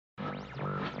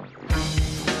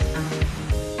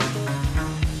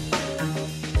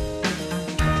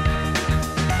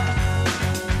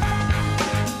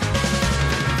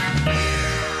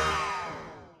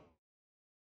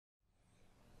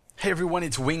Hey everyone,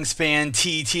 it's Wingspan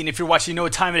TT, and if you're watching, you know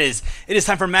what time it is. It is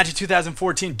time for Magic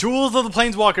 2014 Duels of the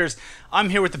Planeswalkers. I'm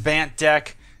here with the BANT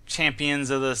deck, Champions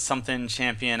of the something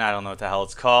champion, I don't know what the hell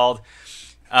it's called.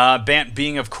 BANT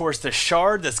being, of course, the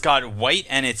shard that's got white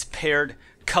and its paired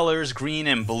colors, green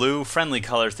and blue, friendly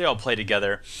colors. They all play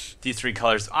together, these three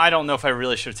colors. I don't know if I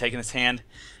really should have taken this hand.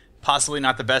 Possibly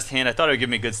not the best hand. I thought it would give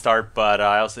me a good start, but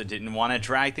I also didn't want to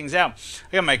drag things out.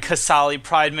 I got my Kasali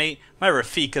Pridemate, my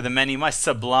Rafika the Many, my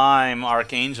Sublime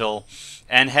Archangel,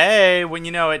 and hey, when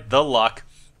you know it, the luck.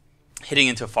 Hitting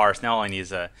into a forest. Now all I need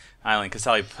is a island.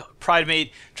 Kasali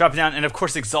Pridemate, drop it down, and of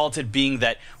course Exalted being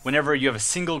that whenever you have a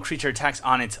single creature attacks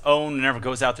on its own, whenever it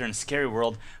goes out there in Scary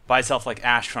World by itself like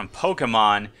Ash from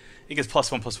Pokemon, it gets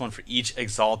 +1/+1 for each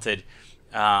Exalted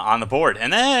on the board,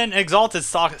 and then Exalted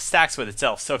stacks with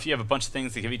itself. So if you have a bunch of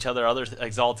things to give each other other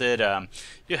Exalted,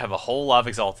 you have a whole lot of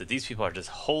Exalted. These people are just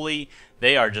holy.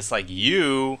 They are just like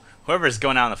you. Whoever's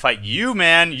going out in the fight, you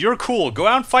man, you're cool. Go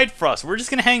out and fight for us. We're just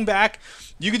gonna hang back.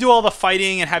 You can do all the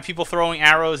fighting and have people throwing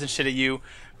arrows and shit at you,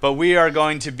 but we are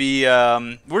going to be,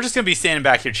 we're just gonna be standing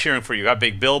back here cheering for you. Got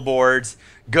big billboards.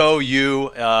 Go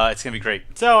you. It's gonna be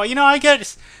great. So you know, I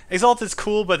get Exalted's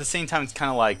cool, but at the same time, it's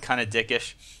kind of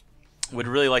dickish. Would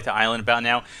really like the island about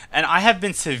now, and I have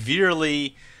been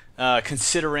severely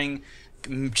considering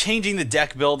changing the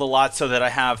deck build a lot so that I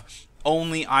have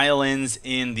only islands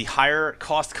in the higher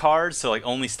cost cards, so like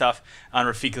only stuff on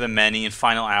Rafika the Many and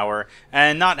Final Hour,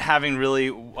 and not having really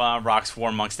Rock's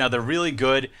War Monks. Now they're really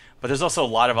good, but there's also a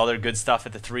lot of other good stuff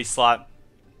at the 3 slot.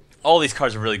 All these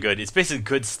cards are really good. It's basically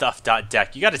good stuff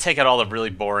deck. You got to take out all the really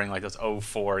boring, like those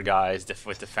 0-4 guys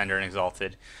with Defender and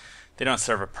Exalted. They don't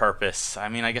serve a purpose. I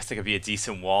mean, I guess they could be a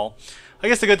decent wall. I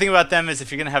guess the good thing about them is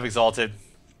if you're going to have Exalted,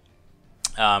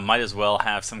 might as well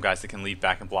have some guys that can lead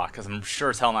back and block, because I'm sure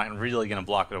as hell not really going to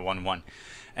block with a 1-1.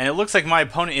 And it looks like my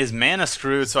opponent is mana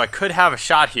screwed, so I could have a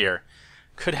shot here.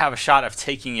 Could have a shot of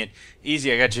taking it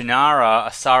easy. I got Janara,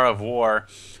 Asara of War.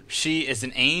 She is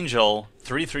an angel,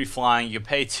 3/3 flying. You can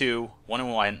pay 2, 1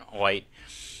 and white,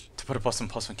 to put a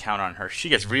 +1/+1 counter on her. She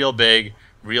gets real big,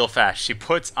 real fast. She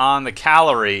puts on the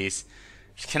calories.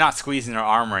 She cannot squeeze in her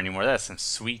armor anymore. That's some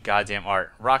sweet goddamn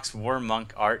art. Rock's War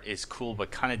Monk art is cool, but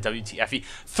kind of WTFy.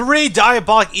 3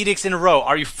 Diabolic Edicts in a row.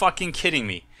 Are you fucking kidding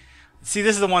me? See,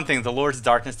 this is the one thing. The Lords of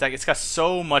Darkness deck, it's got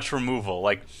so much removal.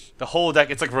 Like, the whole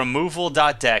deck, it's like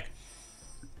removal.deck.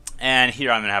 And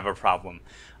here I'm going to have a problem.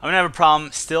 I'm going to have a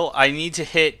problem. Still, I need to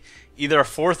hit either a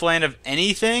 4th land of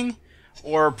anything,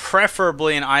 or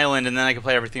preferably an island, and then I can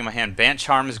play everything in my hand. BANT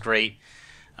Charm is great.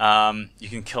 You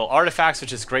can kill artifacts,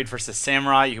 which is great versus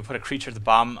Samurai. You can put a creature at the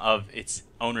bottom of its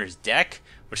owner's deck,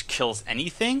 which kills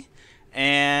anything.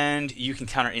 And you can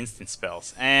counter instant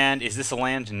spells. And is this a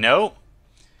land? No.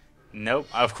 Nope.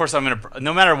 Of course I'm going to...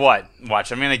 No matter what,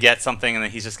 watch, I'm going to get something, and then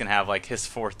he's just going to have like his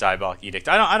 4th Diabolic Edict.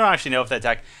 I don't actually know if that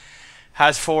deck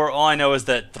has 4. All I know is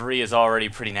that 3 is already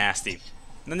pretty nasty.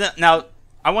 Now,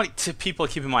 I want people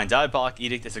to keep in mind, Diabolic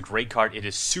Edict is a great card. It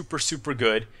is super, super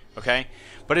good. Okay,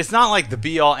 but it's not like the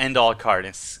be-all, end-all card.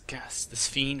 It's, gosh, this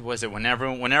Fiend, was it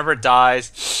whenever it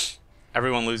dies,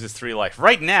 everyone loses 3 life.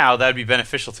 Right now, that would be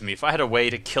beneficial to me. If I had a way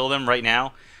to kill them right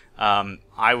now,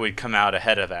 I would come out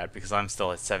ahead of that, because I'm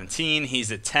still at 17, he's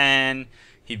at 10,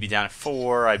 he'd be down at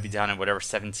 4, I'd be down at whatever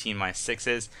 17 minus 6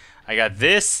 is. I got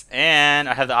this, and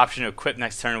I have the option to equip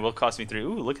next turn. It will cost me 3.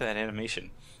 Ooh, look at that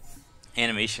animation.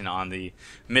 Animation on the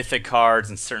mythic cards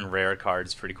and certain rare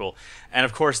cards, pretty cool. And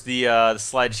of course the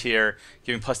sledge here,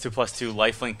 giving +2/+2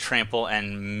 lifelink, trample,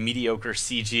 and mediocre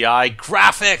CGI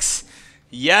graphics.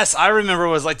 Yes, I remember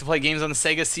what it was like to play games on the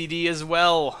Sega CD as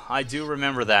well. I do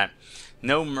remember that.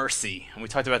 No mercy. And we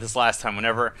talked about this last time.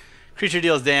 Whenever creature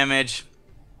deals damage,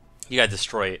 you gotta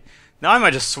destroy it. Now I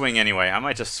might just swing anyway.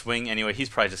 He's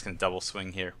probably just gonna double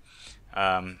swing here.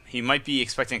 He might be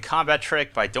expecting a combat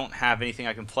trick, but I don't have anything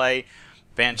I can play.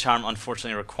 BANT Charm,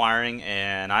 unfortunately, requiring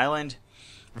an island.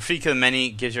 Rafika the Many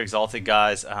gives your Exalted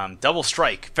guys double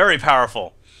strike. Very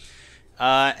powerful.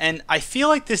 And I feel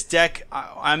like this deck,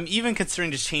 I'm even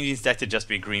considering just changing this deck to just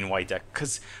be a green-white deck.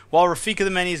 Because while Rafika the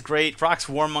Many is great, Rock's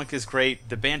War Monk is great,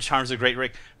 the BANT Charms are great.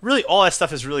 Really, all that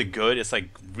stuff is really good. It's like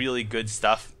really good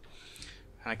stuff.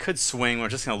 And I could swing. We're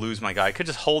just going to lose my guy. I could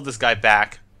just hold this guy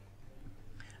back,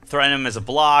 threaten him as a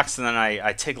block, so then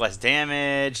I take less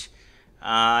damage.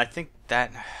 I think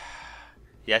that...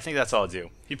 Yeah, I think that's all I'll do.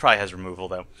 He probably has removal,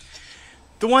 though.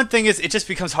 The one thing is, it just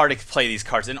becomes hard to play these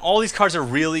cards. And all these cards are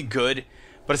really good,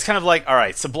 but it's kind of like,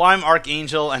 alright, Sublime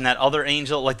Archangel and that other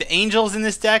angel. Like, the angels in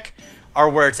this deck are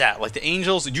where it's at. Like, the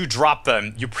angels, you drop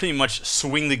them, you pretty much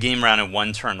swing the game around in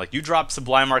one turn. Like, you drop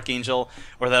Sublime Archangel,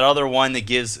 or that other one that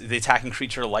gives the attacking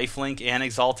creature lifelink and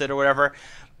Exalted or whatever.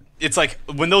 it's like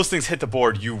when those things hit the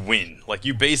board, you win. Like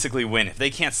you basically win. If they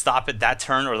can't stop it that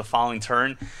turn or the following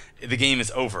turn, the game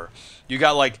is over. You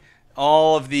got like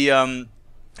all of the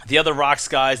other rocks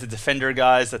guys, the defender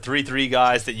guys, the 3/3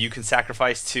 guys that you can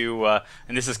sacrifice to,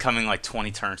 and this is coming like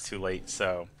 20 turns too late,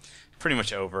 so pretty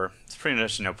much over. It's pretty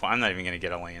much no point. I'm not even gonna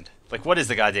get a land. Like, what is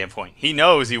the goddamn point? He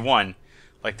knows he won.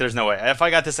 Like, there's no way. If I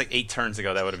got this like 8 turns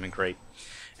ago, that would have been great.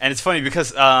 And it's funny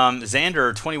because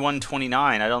Xander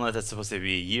 2129, I don't know if that's supposed to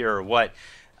be a year or what,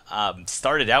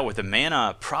 started out with the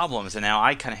mana problems, and now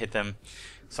I kind of hit them,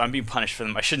 so I'm being punished for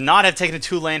them. I should not have taken a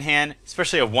 2-land hand,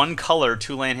 especially a 1-color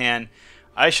 2-land hand.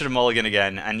 I should have mulliganed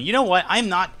again. And you know what? I'm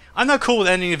not cool with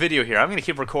ending the video here. I'm gonna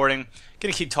keep recording,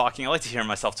 gonna keep talking. I like to hear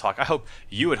myself talk. I hope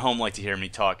you at home like to hear me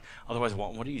talk. Otherwise,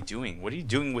 what are you doing? What are you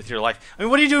doing with your life? I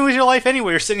mean, what are you doing with your life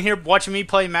anyway? You're sitting here watching me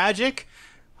play Magic.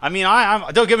 I mean,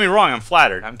 don't get me wrong. I'm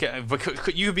flattered.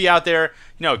 But you could be out there,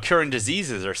 you know, curing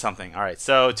diseases or something. All right.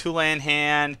 So 2-land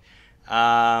hand.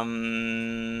 I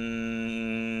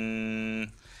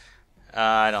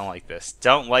don't like this.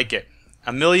 Don't like it.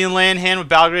 A 1,000,000 hand with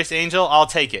Balgrace Angel, I'll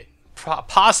take it.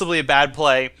 Possibly a bad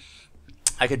play.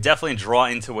 I could definitely draw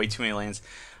into way too many lands.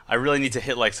 I really need to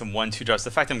hit like some 1/2 drops.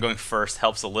 The fact I'm going first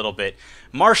helps a little bit.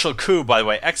 Martial Coup, by the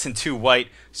way, X and 2 white,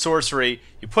 sorcery.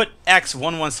 You put X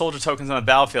 1/1 soldier tokens on the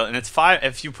battlefield, and it's 5.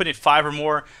 If you put it 5 or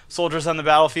more soldiers on the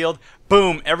battlefield,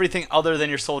 boom, everything other than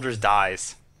your soldiers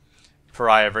dies.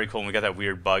 Pariah, very cool. And we got that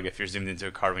weird bug if you're zoomed into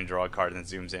a card when you draw a card and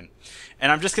then zooms in.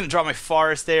 And I'm just going to drop my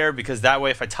forest there because that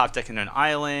way if I top deck into an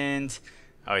island...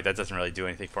 Oh wait, that doesn't really do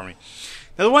anything for me.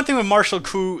 Now the one thing with Martial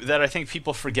Coup that I think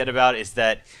people forget about is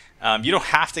that you don't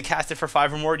have to cast it for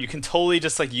 5 or more. You can totally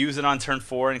just like use it on turn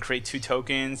 4 and create 2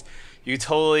 tokens. You can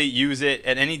totally use it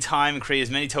at any time and create as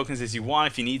many tokens as you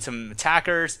want if you need some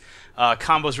attackers.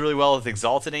 Combos really well with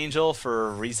Exalted Angel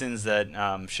for reasons that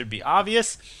should be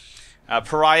obvious.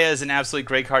 Pariah is an absolutely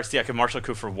great card. See, I can Martial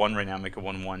Coup for 1 right now, make a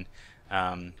 1/1.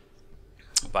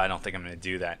 But I don't think I'm going to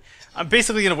do that. I'm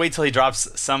basically going to wait till he drops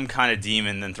some kind of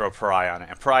demon and then throw Pariah on it.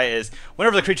 And Pariah is,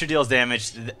 whenever the creature deals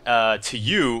damage to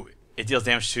you, it deals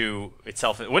damage to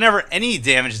itself. Whenever any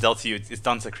damage is dealt to you, it's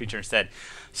done to the creature instead.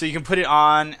 So you can put it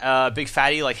on a big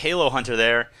fatty like Halo Hunter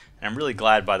there. And I'm really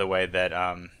glad, by the way, that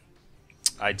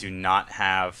I do not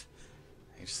have...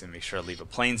 Just to make sure I leave a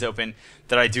plains open,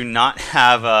 that I do not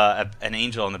have an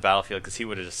angel on the battlefield because he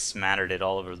would have just smattered it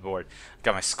all over the board.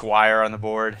 Got my Squire on the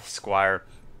board. Squire.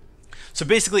 So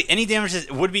basically, any damage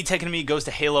that would be taken to me goes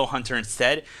to Halo Hunter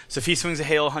instead. So if he swings a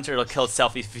Halo Hunter, it'll kill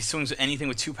itself. If he swings anything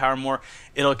with 2 power or more,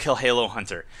 it'll kill Halo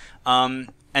Hunter. And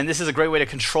this is a great way to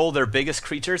control their biggest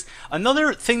creatures.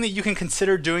 Another thing that you can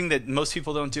consider doing that most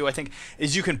people don't do, I think,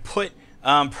 is you can put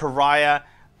Pariah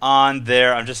on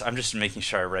there. I'm just making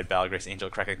sure I read Balgrace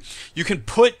Angel correctly. You can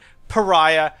put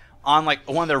Pariah on like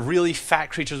one of their really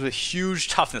fat creatures with huge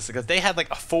toughness, because they had like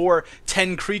a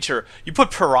 4/10 creature. You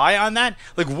put Pariah on that,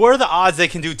 like what are the odds they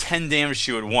can do 10 damage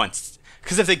to you at once?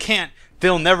 Because if they can't,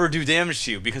 they'll never do damage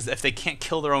to you, because if they can't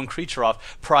kill their own creature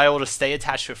off, Pariah will just stay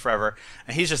attached to it forever.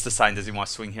 And he's just deciding, does he want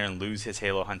to swing here and lose his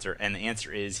Halo Hunter? And the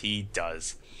answer is he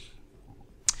does.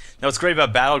 Now what's great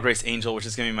about Battlegrace Angel, which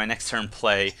is going to be my next turn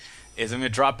play, is I'm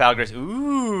going to drop Battlegrace.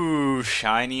 Ooh,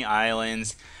 shiny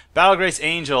islands. Battlegrace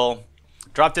Angel,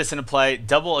 drop this into play,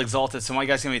 double Exalted, so my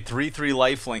guy's going to be 3/3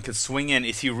 lifelink, could swing in.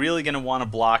 Is he really going to want to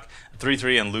block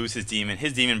 3/3 and lose his demon?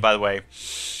 His demon, by the way,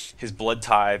 his Blood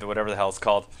Tithe, whatever the hell it's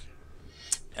called,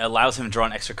 allows him to draw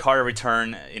an extra card every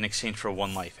turn in exchange for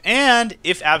 1 life. And,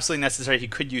 if absolutely necessary, he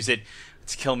could use it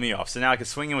to kill me off. So now I can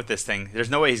swing in with this thing. There's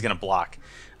no way he's going to block.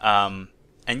 And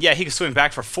yeah, he can swing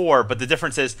back for 4, but the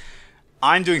difference is,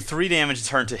 I'm doing 3 damage a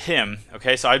turn to him,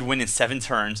 okay? So I'd win in 7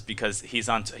 turns because he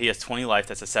has 20 life.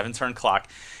 That's a 7-turn clock.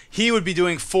 He would be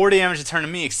doing 4 damage a turn to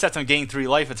me, except I'm gaining 3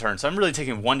 life a turn. So I'm really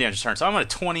taking 1 damage a turn. So I'm on a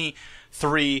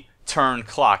 23-turn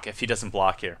clock if he doesn't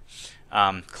block here.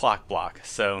 Clock block.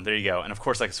 So there you go. And of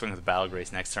course I can swing with the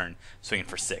Battlegrace next turn, swinging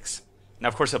for 6. Now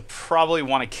of course he'll probably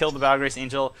want to kill the Battlegrace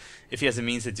Angel if he has the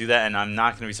means to do that, and I'm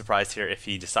not going to be surprised here if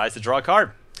he decides to draw a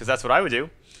card, because that's what I would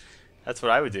do. That's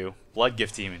what I would do. Blood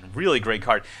Gift Demon. Really great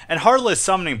card. And Heartless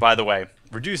Summoning, by the way,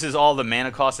 reduces all the mana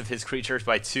cost of his creatures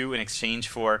by 2 in exchange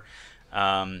for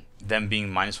them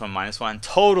being -1/-1.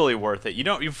 Totally worth it.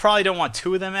 You probably don't want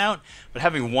 2 of them out, but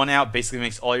having 1 out basically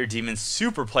makes all your demons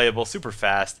super playable, super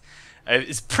fast.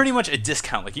 It's pretty much a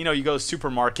discount. Like, you know, you go to the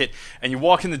supermarket and you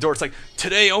walk in the door, it's like,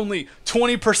 today only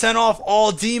 20% off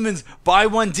all demons. Buy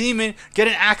 1 demon, get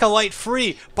an acolyte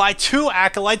free. Buy 2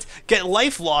 acolytes, get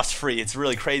life lost free. It's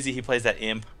really crazy. He plays that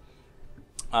imp,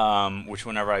 which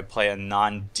whenever I play a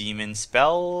non-demon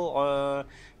spell,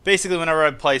 basically, whenever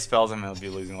I play spells, I'm going to be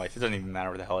losing life. It doesn't even matter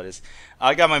where the hell it is.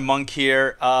 I got my monk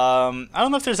here. I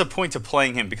don't know if there's a point to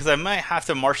playing him, because I might have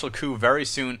to martial coup very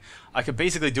soon. I could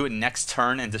basically do it next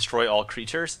turn and destroy all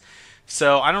creatures.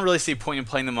 So I don't really see a point in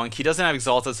playing the monk. He doesn't have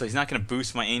Exalted, so he's not going to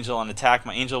boost my angel on attack.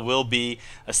 My angel will be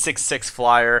a 6/6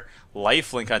 flyer,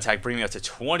 lifelink on attack, bringing me up to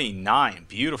 29.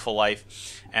 Beautiful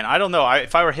life. And I don't know,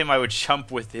 if I were him, I would chump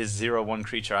with his 0/1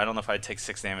 creature. I don't know if I'd take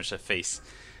 6 damage to face.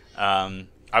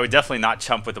 I would definitely not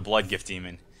chump with the Blood Gift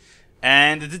Demon.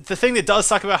 And the thing that does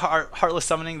suck about Heartless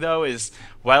Summoning, though, is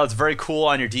while it's very cool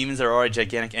on your demons that are already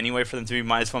gigantic anyway for them to be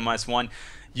 -1/-1,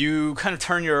 you kind of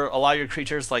turn a lot of your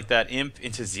creatures like that imp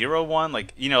into 0/1,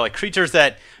 like, you know, like creatures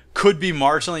that could be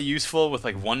marginally useful with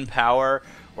like 1 power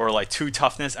or like 2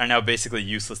 toughness are now basically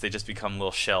useless. They just become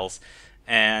little shells.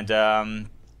 And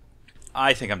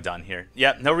I think I'm done here.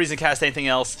 Yep, no reason to cast anything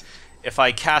else. If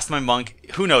I cast my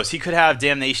monk, who knows? He could have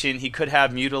Damnation, he could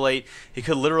have Mutilate, he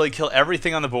could literally kill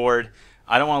everything on the board.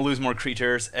 I don't want to lose more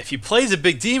creatures. If he plays a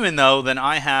big demon, though, then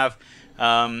I have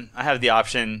the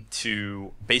option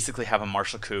to basically have a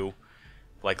martial coup.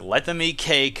 Like, let them eat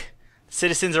cake.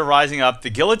 Citizens are rising up. The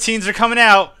guillotines are coming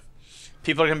out.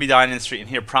 People are going to be dying in the street. And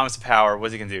here, Promise of Power.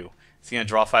 What's he going to do? Is he going to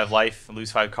draw 5 life,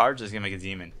 lose 5 cards, or is he going to make a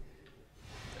demon?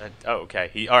 Oh,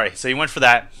 okay. Alright, so he went for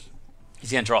that.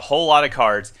 He's going to draw a whole lot of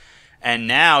cards. And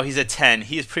now he's at 10.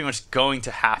 He is pretty much going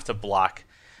to have to block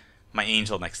my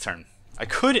angel next turn. I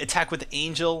could attack with the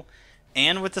angel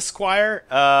and with the squire,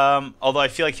 although I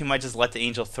feel like he might just let the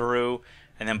angel through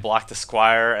and then block the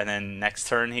squire, and then next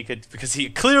turn he could, because he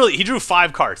drew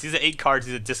 5 cards. He's at 8 cards.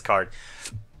 He's a discard.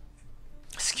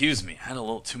 Excuse me, I had a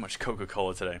little too much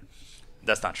Coca-Cola today.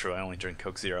 That's not true. I only drink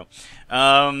Coke Zero.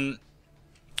 I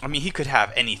mean, he could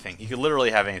have anything. He could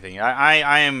literally have anything.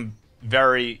 I am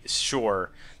very sure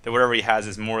that whatever he has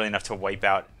is more than enough to wipe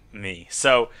out me.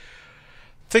 So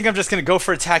I think I'm just going to go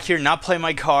for attack here, not play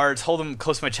my cards, hold him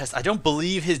close to my chest. I don't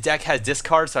believe his deck has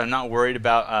discard, so I'm not worried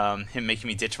about him making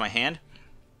me ditch my hand.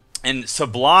 And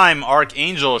Sublime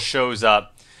Archangel shows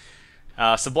up.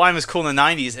 Sublime is cool in the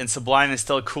 90s, and Sublime is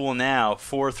still cool now.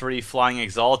 4/3 Flying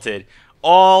Exalted.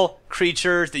 All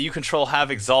creatures that you control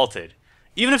have Exalted.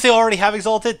 Even if they already have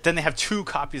Exalted, then they have 2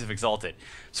 copies of Exalted.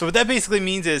 So what that basically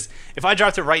means is, if I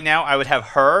dropped it right now, I would have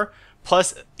her,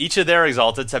 plus each of their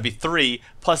Exalted, so that'd be 3,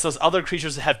 plus those other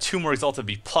creatures that have 2 more Exalted would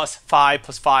be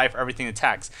 +5 for everything that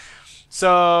attacks.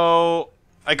 So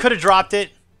I could have dropped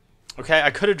it. Okay, I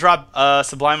could have dropped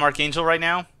Sublime Archangel right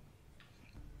now,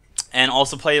 and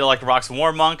also played like Rock's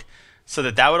War Monk, so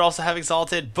that would also have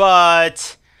Exalted,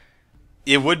 but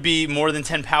it would be more than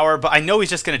 10 power. But I know he's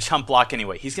just going to chump block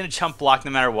anyway. He's going to chump block no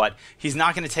matter what. He's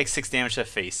not going to take 6 damage to the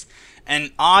face.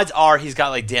 And odds are he's got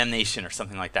like Damnation or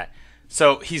something like that.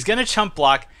 So he's going to chump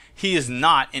block. He is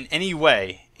not in any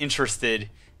way interested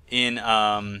in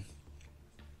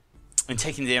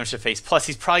taking the damage to the face. Plus,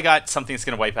 he's probably got something that's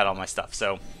going to wipe out all my stuff.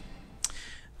 So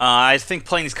I think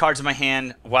playing these cards in my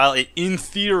hand, while in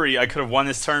theory I could have won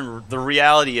this turn, the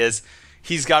reality is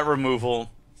he's got removal.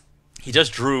 He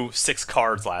just drew 6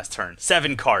 cards last turn.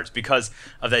 7 cards because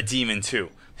of that demon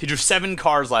too. He drew 7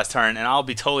 cards last turn, and I'll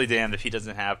be totally damned if he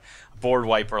doesn't have a board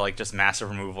wipe or like just massive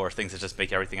removal or things that just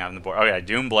make everything out on the board. Oh yeah,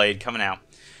 Doomblade coming out.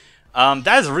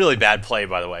 That is a really bad play,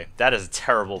 by the way. That is a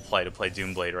terrible play to play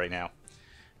Doomblade right now.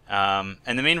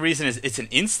 And the main reason is it's an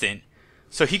instant,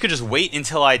 so he could just wait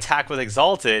until I attack with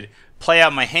Exalted, play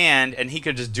out my hand, and he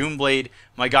could just Doomblade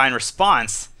my guy in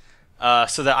response.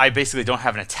 So that I basically don't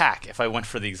have an attack if I went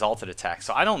for the Exalted attack.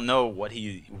 So I don't know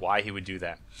why he would do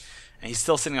that. And he's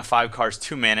still sitting on 5 cards,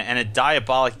 2 mana, and a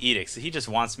Diabolic Edict. So he just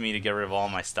wants me to get rid of all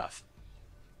my stuff.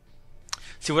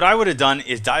 See, what I would have done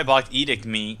is Diabolic Edict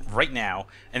me right now,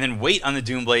 and then wait on the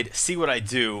Doomblade, see what I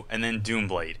do, and then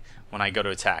Doomblade when I go to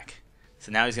attack.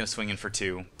 So now he's going to swing in for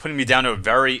 2, putting me down to a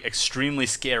very extremely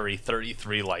scary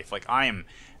 33 life. Like, I am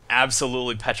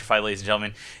absolutely petrified, ladies and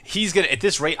gentlemen. He's gonna, at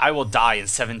this rate, I will die in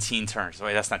 17 turns.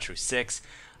 Wait, that's not true. 6.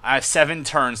 I have 7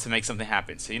 turns to make something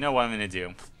happen. So you know what I'm gonna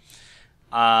do.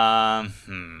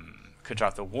 Could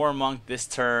drop the War Monk this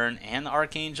turn and the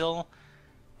Archangel,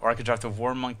 or I could drop the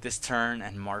War Monk this turn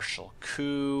and Martial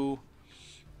Coup,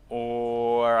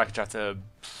 or I could drop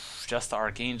just the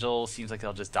Archangel. Seems like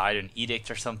they'll just die to an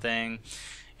Edict or something.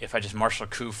 If I just Martial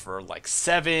Coup for like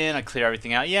 7, I clear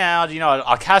everything out. Yeah, you know,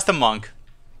 I'll cast a Monk.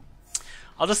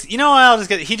 I'll just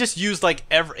get. He just used like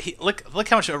look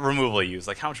how much removal he used.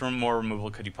 Like, how much more removal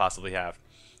could he possibly have?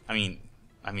 I mean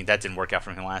that didn't work out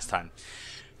for him last time.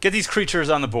 Get these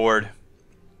creatures on the board.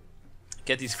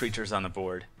 I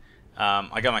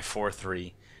got my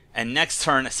 4/3, and next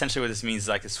turn, essentially what this means is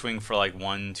I could swing for like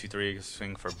 1, 2, 3. I could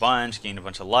swing for a bunch, gain a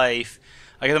bunch of life.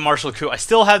 I get the Martial Coup. I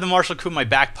still have the Martial Coup in my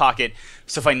back pocket,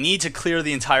 so if I need to clear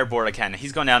the entire board, I can.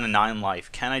 He's going down to 9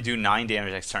 life. Can I do 9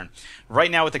 damage next turn?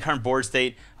 Right now, with the current board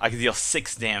state, I can deal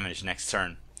 6 damage next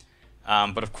turn.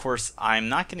 But of course, I'm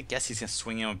not going to guess he's going to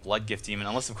swing in with Blood Gift Demon,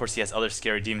 unless of course he has other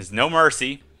scary demons. No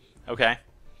Mercy. Okay.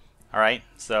 Alright,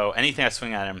 so anything I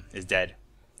swing at him is dead.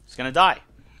 He's going to die.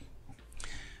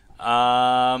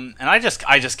 And I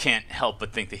just can't help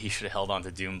but think that he should have held on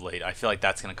to Doomblade. I feel like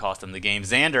that's going to cost him the game.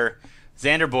 Xander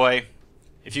boy,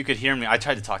 if you could hear me. I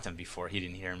tried to talk to him before. He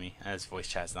didn't hear me. His voice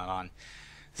chat's not on.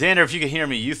 Xander, if you could hear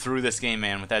me, you threw this game,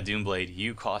 man, with that Doomblade.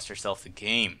 You cost yourself the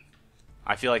game.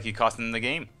 I feel like you cost him the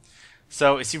game.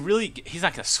 So is he really... He's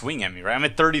not going to swing at me, right? I'm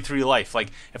at 33 life. Like,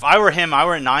 if I were him, I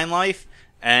were at 9 life,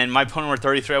 and my opponent were at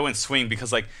 33, I wouldn't swing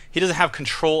because, like, he doesn't have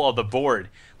control of the board.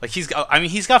 Like, he's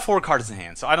got 4 cards in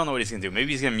hand, so I don't know what he's going to do.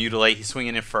 Maybe he's going to mutilate. He's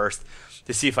swinging in first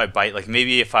to see if I bite. Like,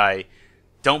 maybe if I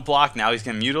don't block now, he's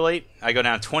going to mutilate. I go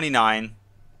down 29.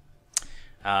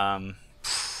 All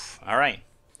right.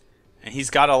 And he's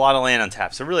got a lot of land on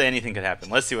tap, so really anything could happen.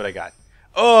 Let's see what I got.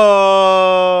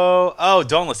 Oh,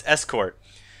 Dauntless Escort.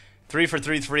 3 for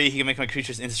 3/3. He can make my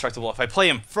creatures indestructible. If I play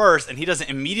him first and he doesn't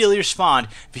immediately respond,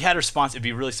 if he had a response, it'd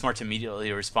be really smart to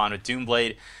immediately respond with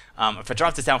Doomblade. If I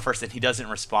drop this down first and he doesn't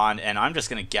respond, and I'm just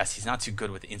going to guess he's not too good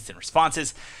with instant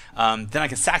responses, then I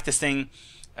can sack this thing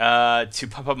to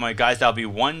pump up my guys. That'll be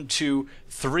 1, 2,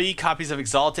 3 copies of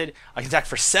Exalted. I can attack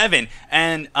for 7,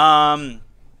 and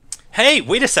hey,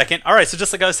 wait a second. All right, so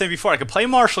just like I was saying before, I could play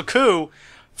Martial Coup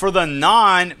for the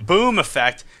non-boom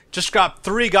effect. Just drop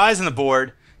 3 guys on the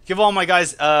board. Give all my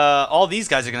guys, all these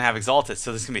guys are going to have Exalted.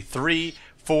 So this is going to be 3,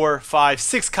 4, 5,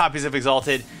 6 copies of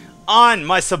Exalted on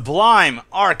my Sublime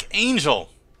Archangel.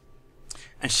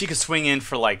 And she could swing in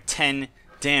for like 10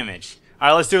 damage. All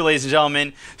right, let's do it, ladies and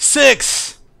gentlemen.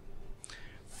 6,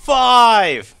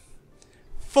 5,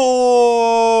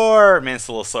 4. Man, it's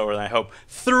a little slower than I hope.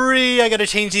 3, I got to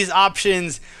change these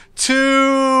options.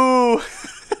 2,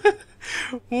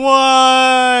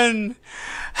 1.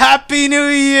 Happy New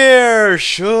Year!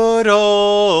 Should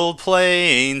old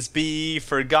plains be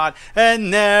forgot and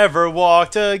never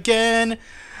walked again?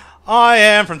 I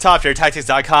am from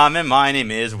TopTierTactics.com and my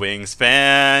name is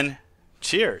Wingspan.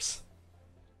 Cheers.